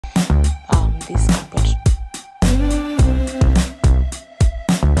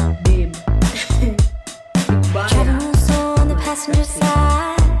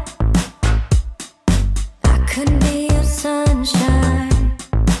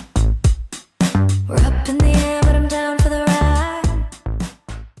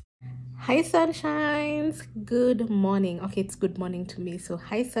Hi sunshines, good morning. Okay, it's good morning to me. So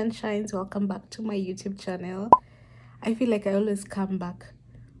hi sunshines, welcome back to my YouTube channel. I feel like I always come back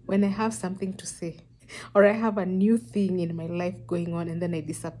when I have something to say or I have a new thing in my life going on and then I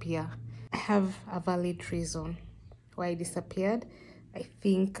disappear. I have a valid reason why I disappeared. I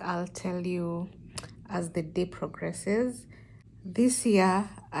think I'll tell you as the day progresses. This year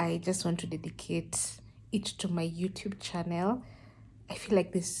I just want to dedicate it to my YouTube channel. I feel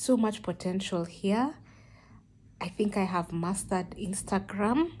like there's so much potential here. I think I have mastered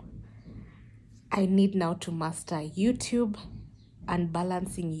Instagram. I need now to master YouTube and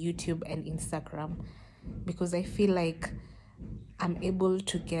balancing YouTube and Instagram, because I feel like I'm able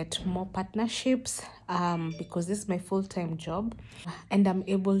to get more partnerships because this is my full-time job, and I'm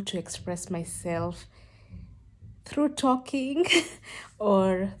able to express myself through talking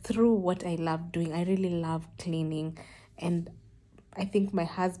or through what I love doing. I really love cleaning, and I think my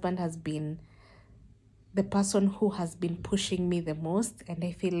husband has been the person who has been pushing me the most, and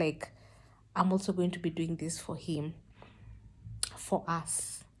I feel like I'm also going to be doing this for him, for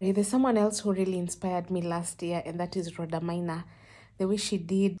us. There's someone else who really inspired me last year, and that is Rhoda Minor. The way she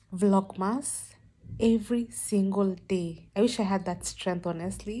did Vlogmas every single day. I wish I had that strength,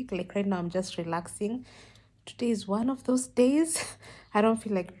 honestly. Like right now, I'm just relaxing. Today is one of those days. I don't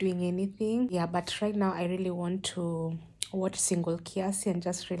feel like doing anything. Yeah, but right now, I really want to watch Single Kiasi and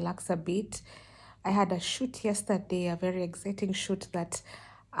just relax a bit. I had a shoot yesterday, a very exciting shoot that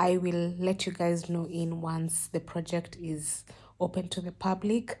I will let you guys know in once the project is open to the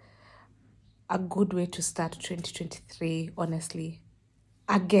public. A good way to start 2023, honestly.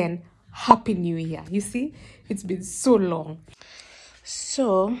 Again, Happy New Year. You see, it's been so long.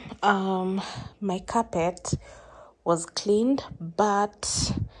 So, my carpet was cleaned,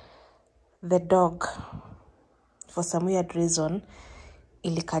 but the dog, for some weird reason,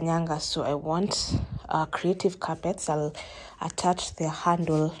 ilikanyanga. So I want Creative Carpets. I'll attach their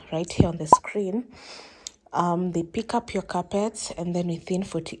handle right here on the screen. They pick up your carpets, and then within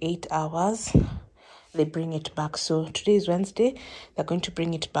 48 hours they bring it back. So today is Wednesday, they're going to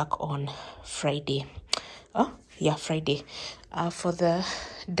bring it back on Friday. Friday. For the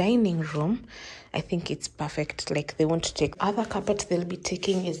dining room, I think it's perfect. Like, they want to take other carpet they'll be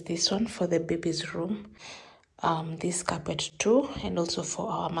taking is this one for the baby's room, this carpet too, and also for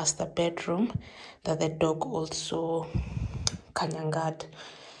our master bedroom that the dog also kanyangad.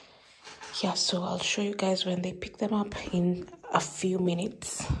 Yeah, so I'll show you guys when they pick them up in a few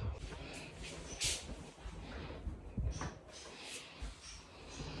minutes.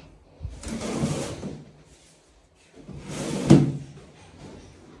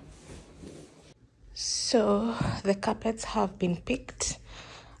 So the carpets have been picked.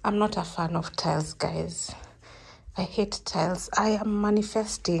 I'm not a fan of tiles, guys. I hate tiles. I am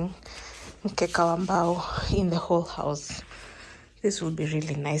manifesting mkeka wa mbao in the whole house. This would be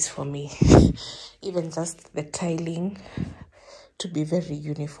really nice for me. Even just the tiling to be very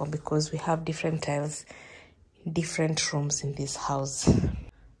uniform, because we have different tiles in different rooms in this house.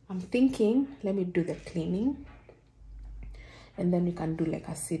 I'm thinking, let me do the cleaning and then we can do like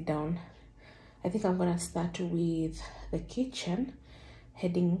a sit down. I think I'm gonna start with the kitchen,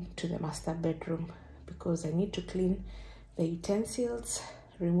 heading to the master bedroom, because I need to clean the utensils,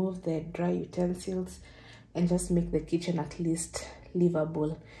 remove the dry utensils, and just make the kitchen at least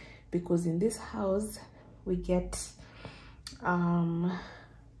livable, because in this house we get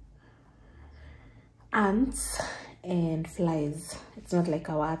ants and flies. It's not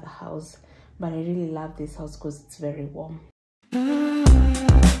like our other house, but I really love this house because it's very warm.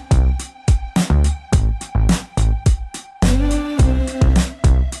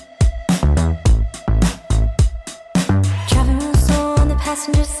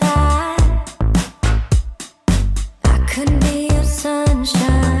 Passenger side, I couldn't be your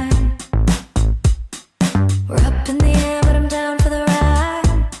sunshine. We're up in the air, but I'm down for the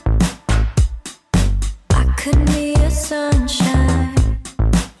ride. I couldn't be your sunshine.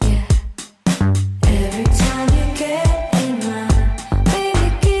 Yeah. Every time you get in mine, baby,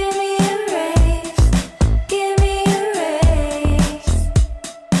 give me a raise. Give me a raise.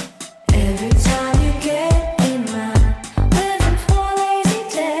 Every time you get in mine.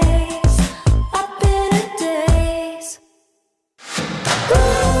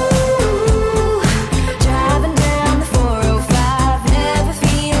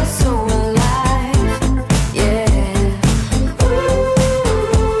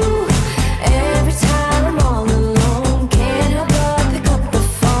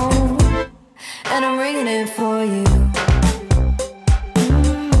 And I'm ringing it for you.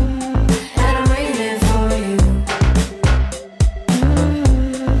 And I'm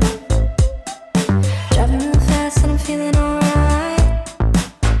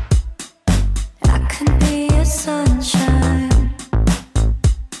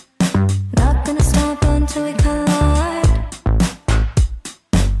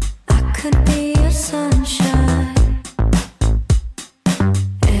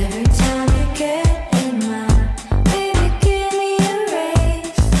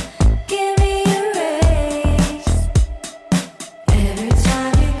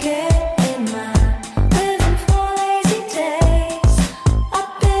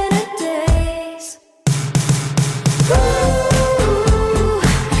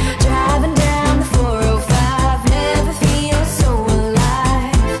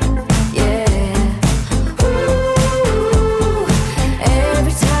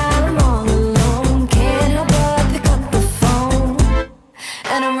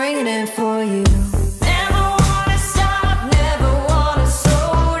and I'm ringing it for you. Never wanna stop, never wanna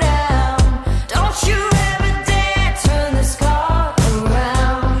slow down. Don't you ever dare turn this car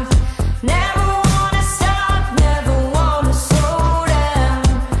around. Never wanna stop, never wanna slow down.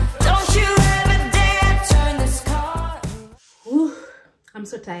 Don't you ever dare turn this car around. Whew, I'm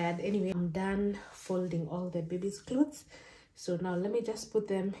so tired. Anyway, I'm done folding all the baby's clothes. So now let me just put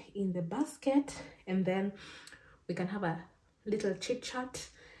them in the basket, and then we can have a little chit chat,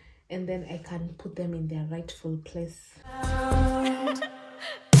 and then I can put them in their rightful place.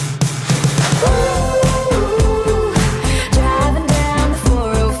 Driving down the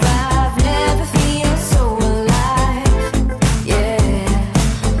 405, never feel so alive. Yeah.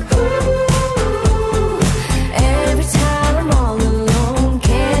 Every time I'm all alone,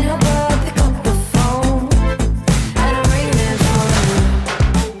 can't help but pick up the phone, and I'm ringing it for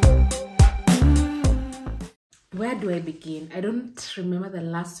you. Where do I begin? I don't remember the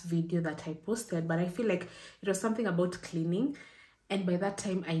last video that I posted, but I feel like it was something about cleaning, and by that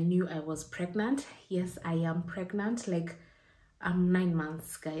time I knew I was pregnant. Yes, I am pregnant. Like, I'm 9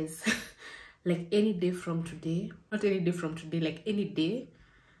 months, guys. Like, any day from today, not any day from today, like any day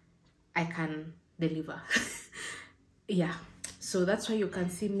I can deliver. Yeah, so that's why you can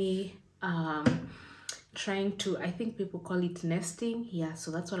see me trying to, I think people call it nesting. Yeah,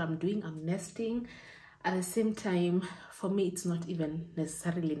 so that's what I'm doing. I'm nesting. At the same time, for me, it's not even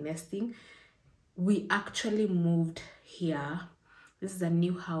necessarily nesting. We actually moved here. This is a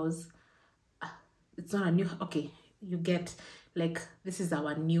new house. It's not a new, okay, you get, like, this is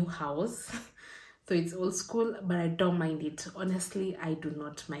our new house. So it's old school, but I don't mind it. Honestly, I do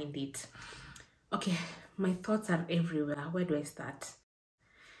not mind it. Okay, my thoughts are everywhere. Where do I start?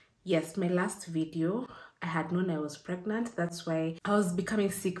 Yes, my last video, I had known I was pregnant. That's why I was becoming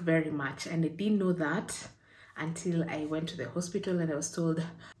sick very much, and I didn't know that until I went to the hospital and I was told,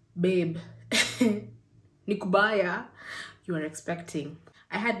 babe, Nikubaya, you are expecting.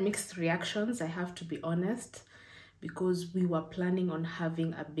 I had mixed reactions, I have to be honest, because we were planning on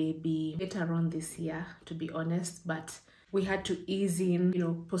having a baby later on this year, to be honest, but we had to ease in, you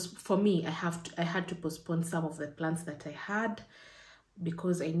know, for me, I had to postpone some of the plans that I had,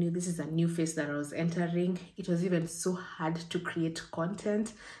 because I knew this is a new phase that I was entering. It was even so hard to create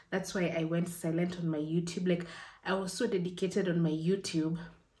content. That's why I went silent on my YouTube. Like, I was so dedicated on my YouTube,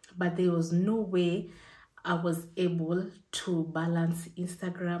 but there was no way I was able to balance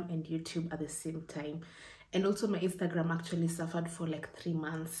Instagram and YouTube at the same time. And also my Instagram actually suffered for like 3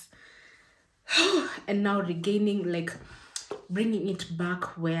 months. And now regaining, like, bringing it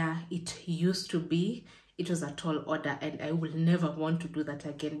back where it used to be, it was a tall order, and I will never want to do that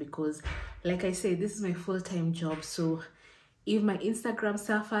again, because, like I say, this is my full-time job. So if my Instagram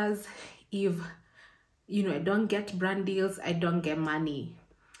suffers, if, you know, I don't get brand deals, I don't get money,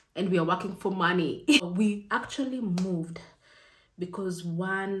 and we are working for money. We actually moved because,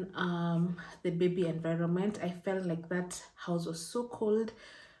 one, the baby environment, I felt like that house was so cold.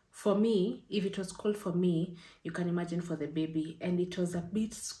 For me, if it was cold for me, you can imagine for the baby, and it was a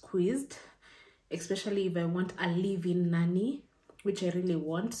bit squeezed, especially if I want a live-in nanny, which I really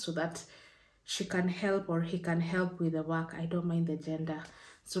want, so that she can help or he can help with the work. I don't mind the gender.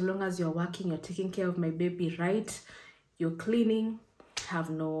 So long as you're working, you're taking care of my baby right, you're cleaning, have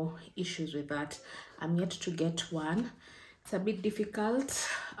no issues with that. I'm yet to get one. It's a bit difficult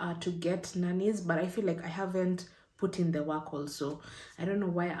to get nannies, but I feel like I haven't put in the work also. I don't know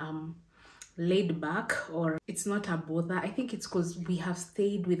why I'm laid back, or it's not a bother. I think it's because we have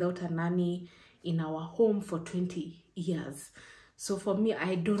stayed without a nanny in our home for 20 years. So for me,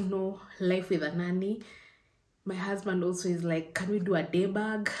 I don't know life with a nanny. My husband also is like, can we do a day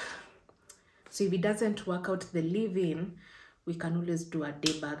bag? So if it doesn't work out the live-in, we can always do a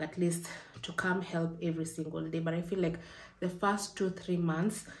day bag, at least to come help every single day. But I feel like the first 2-3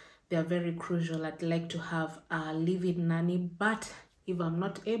 months, they are very crucial. I'd like to have a live-in nanny, but if I'm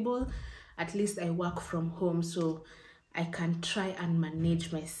not able, at least I work from home, so I can try and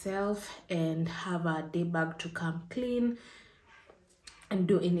manage myself and have a day bag to come clean and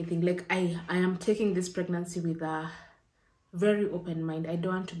do anything. Like, I am taking this pregnancy with a very open mind. I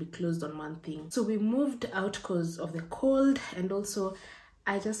don't want to be closed on one thing. So we moved out because of the cold, and also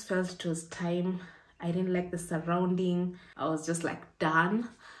I just felt it was time. I didn't like the surrounding. I was just like done.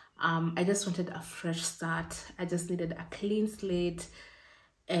 I just wanted a fresh start. I just needed a clean slate,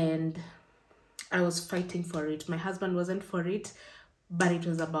 and I was fighting for it. My husband wasn't for it, but it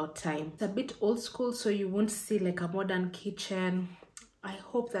was about time. It's a bit old school, so you won't see like a modern kitchen. I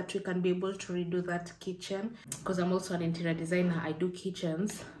hope that we can be able to redo that kitchen, because I'm also an interior designer. I do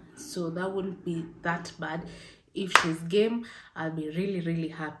kitchens, so that wouldn't be that bad if she's game, I'll be really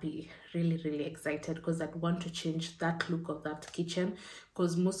happy, really excited, because I'd want to change that look of that kitchen,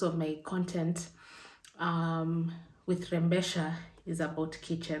 because most of my content with Rembesha is about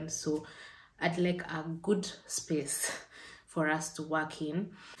kitchen, so I'd like a good space for us to work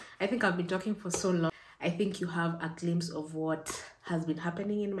in. I think I've been talking for so long. I think you have a glimpse of what has been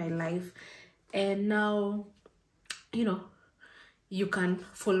happening in my life, and now, you know, you can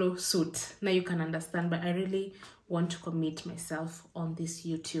follow suit. Now you can understand, but I really want to commit myself on this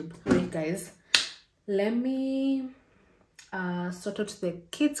YouTube. Right, guys, let me sort out the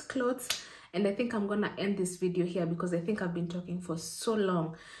kids' clothes, and I think I'm gonna end this video here because I think I've been talking for so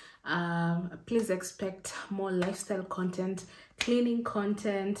long. Please expect more lifestyle content, cleaning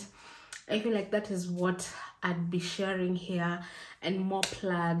content. I feel like that is what I'd be sharing here, and more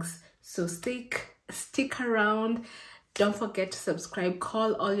plugs. So stick around. Don't forget to subscribe.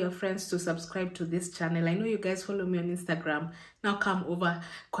 Call all your friends to subscribe to this channel. I know you guys follow me on Instagram. Now come over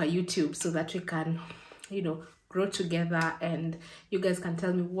to YouTube so that we can, you know, grow together, and you guys can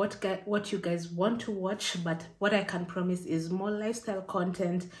tell me what you guys want to watch. But what I can promise is more lifestyle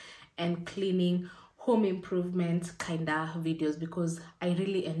content and cleaning, home improvement kind of videos, because I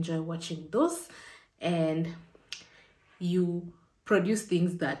really enjoy watching those, and you produce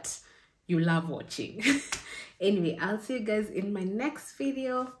things that you love watching. Anyway, I'll see you guys in my next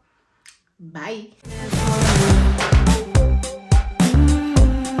video. Bye.